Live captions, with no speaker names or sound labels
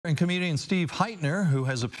And comedian Steve Hytner, who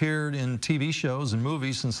has appeared in TV shows and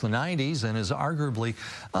movies since the 90s and is arguably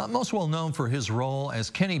most well known for his role as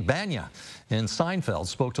Kenny Banya in Seinfeld,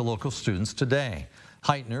 spoke to local students today.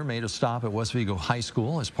 Hytner made a stop at West Vigo High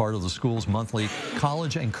School as part of the school's monthly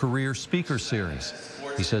College and Career Speaker Series.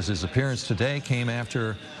 He says his appearance today came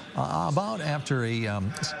after a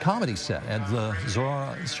comedy set at the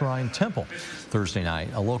Shrine Temple Thursday night.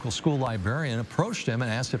 A local school librarian approached him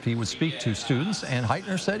and asked if he would speak to students, and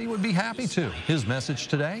Hytner said he would be happy to. His message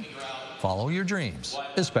today: follow your dreams,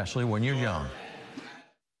 especially when you're young.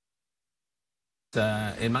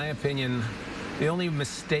 In my opinion, the only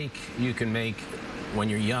mistake you can make when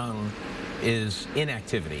you're young is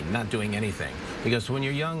inactivity, not doing anything. Because when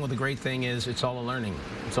you're young, well, the great thing is it's all a learning.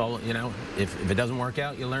 It's all, you know, if it doesn't work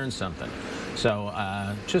out, you learn something. So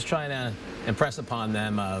just trying to impress upon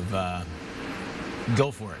them of go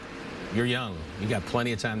for it. You're young. You got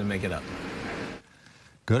plenty of time to make it up.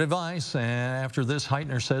 Good advice. And after this,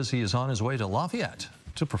 Hytner says he is on his way to Lafayette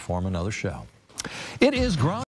to perform another show. It is ground.